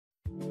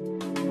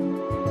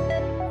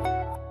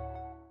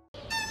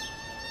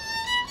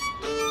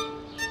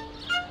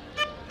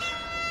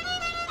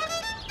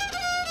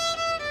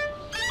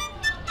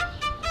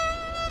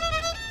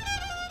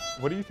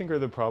What do you think are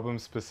the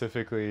problems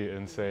specifically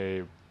in,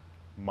 say,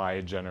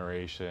 my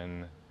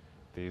generation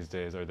these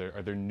days? Are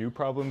there new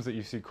problems that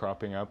you see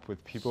cropping up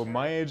with people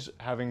my age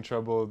having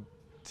trouble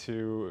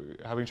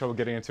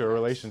getting into a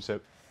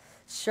relationship?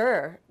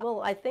 Sure.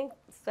 Well, I think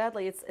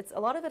sadly, it's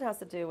a lot of it has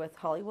to do with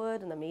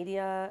Hollywood and the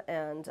media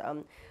and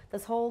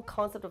this whole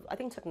concept of, I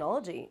think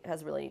technology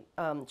has really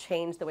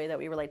changed the way that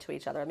we relate to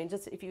each other. I mean,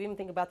 just if you even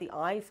think about the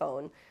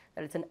iPhone,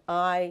 that it's an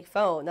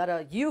iPhone, not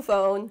a U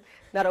phone,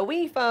 not a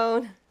Wii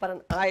phone, but an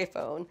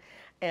iPhone.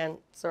 And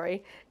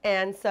sorry,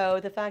 and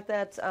so the fact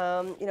that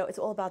you know, it's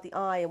all about the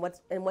I and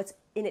what's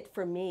in it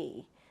for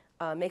me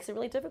makes it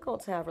really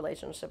difficult to have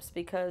relationships,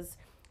 because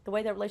the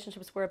way that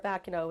relationships were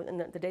back, you know, in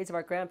the days of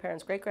our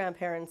grandparents,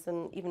 great-grandparents,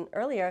 and even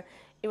earlier,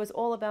 it was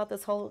all about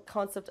this whole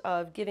concept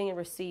of giving and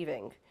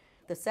receiving.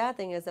 The sad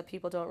thing is that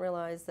people don't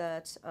realize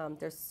that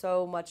there's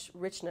so much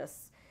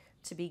richness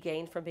to be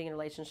gained from being in a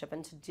relationship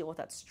and to deal with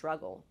that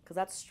struggle, because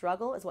that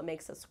struggle is what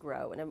makes us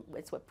grow, and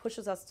it's what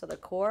pushes us to the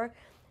core,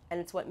 and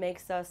it's what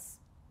makes us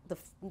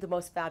the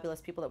most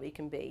fabulous people that we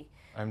can be.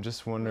 I'm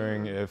just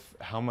wondering if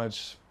how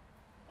much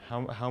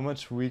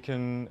we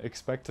can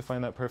expect to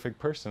find that perfect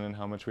person, and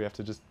how much we have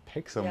to just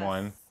pick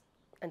someone. Yes.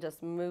 And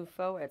just move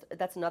forward.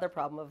 That's another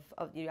problem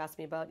of you asked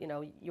me about, you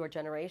know, your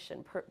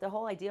generation. The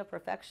whole idea of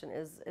perfection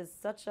is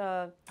such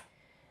a,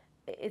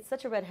 it's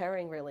such a red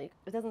herring, really.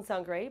 It doesn't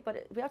sound great,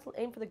 but we have to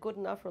aim for the good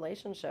enough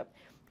relationship.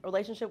 A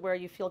relationship where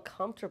you feel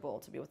comfortable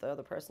to be with the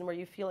other person, where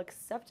you feel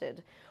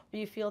accepted, where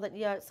you feel that,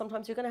 yeah,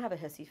 sometimes you're going to have a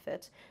hissy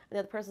fit, and the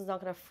other person's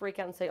not going to freak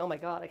out and say, oh my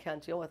God, I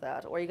can't deal with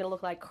that. Or you're going to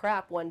look like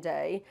crap one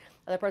day,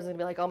 and the person's going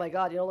to be like, oh my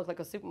God, you don't look like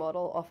a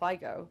supermodel, off I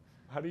go.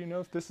 How do you know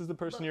if this is the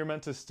person you're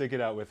meant to stick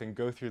it out with and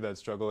go through that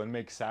struggle and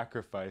make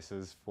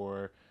sacrifices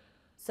for?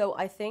 So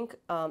I think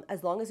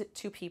as long as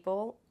two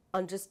people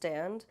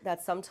understand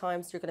that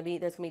sometimes there's going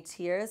to be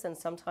tears, and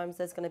sometimes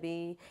there's going to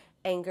be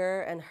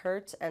anger and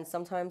hurt, and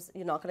sometimes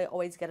you're not going to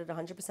always get it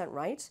 100%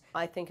 right,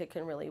 I think it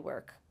can really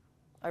work.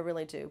 I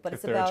really do. But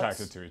if they're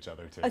attracted to each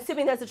other too.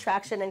 Assuming there's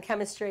attraction and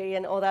chemistry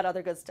and all that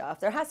other good stuff.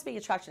 There has to be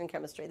attraction and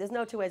chemistry. There's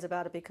no two ways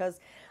about it, because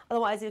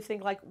otherwise you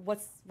think like,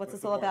 what's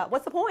this all about?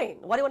 What's the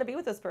point? Why do you want to be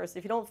with this person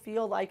if you don't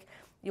feel like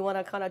you want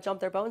to kind of jump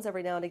their bones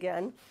every now and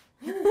again?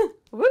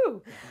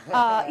 Woo!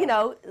 You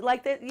know,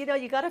 like you know,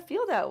 you got to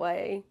feel that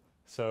way.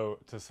 So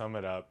to sum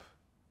it up,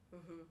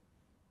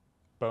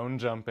 bone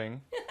jumping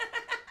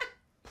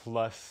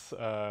plus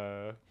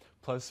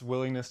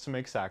willingness to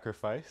make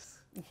sacrifice.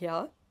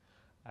 Yeah.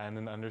 And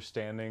an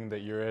understanding that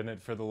you're in it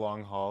for the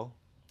long haul.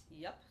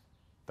 Yep.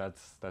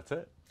 That's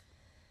it.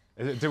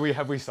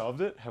 Have we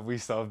solved it? Have we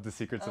solved the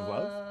secrets of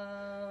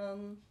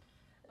love?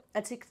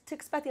 And to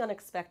expect the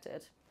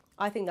unexpected.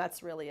 I think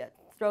that's really it.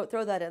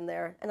 Throw that in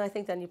there, and I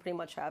think then you pretty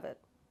much have it.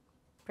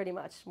 Pretty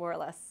much, more or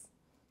less.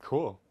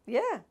 Cool.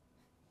 Yeah.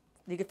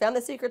 You can find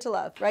the secret to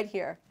love right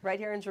here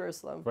in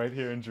Jerusalem. Right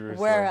here in Jerusalem.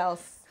 Where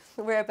else?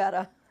 Where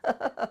better?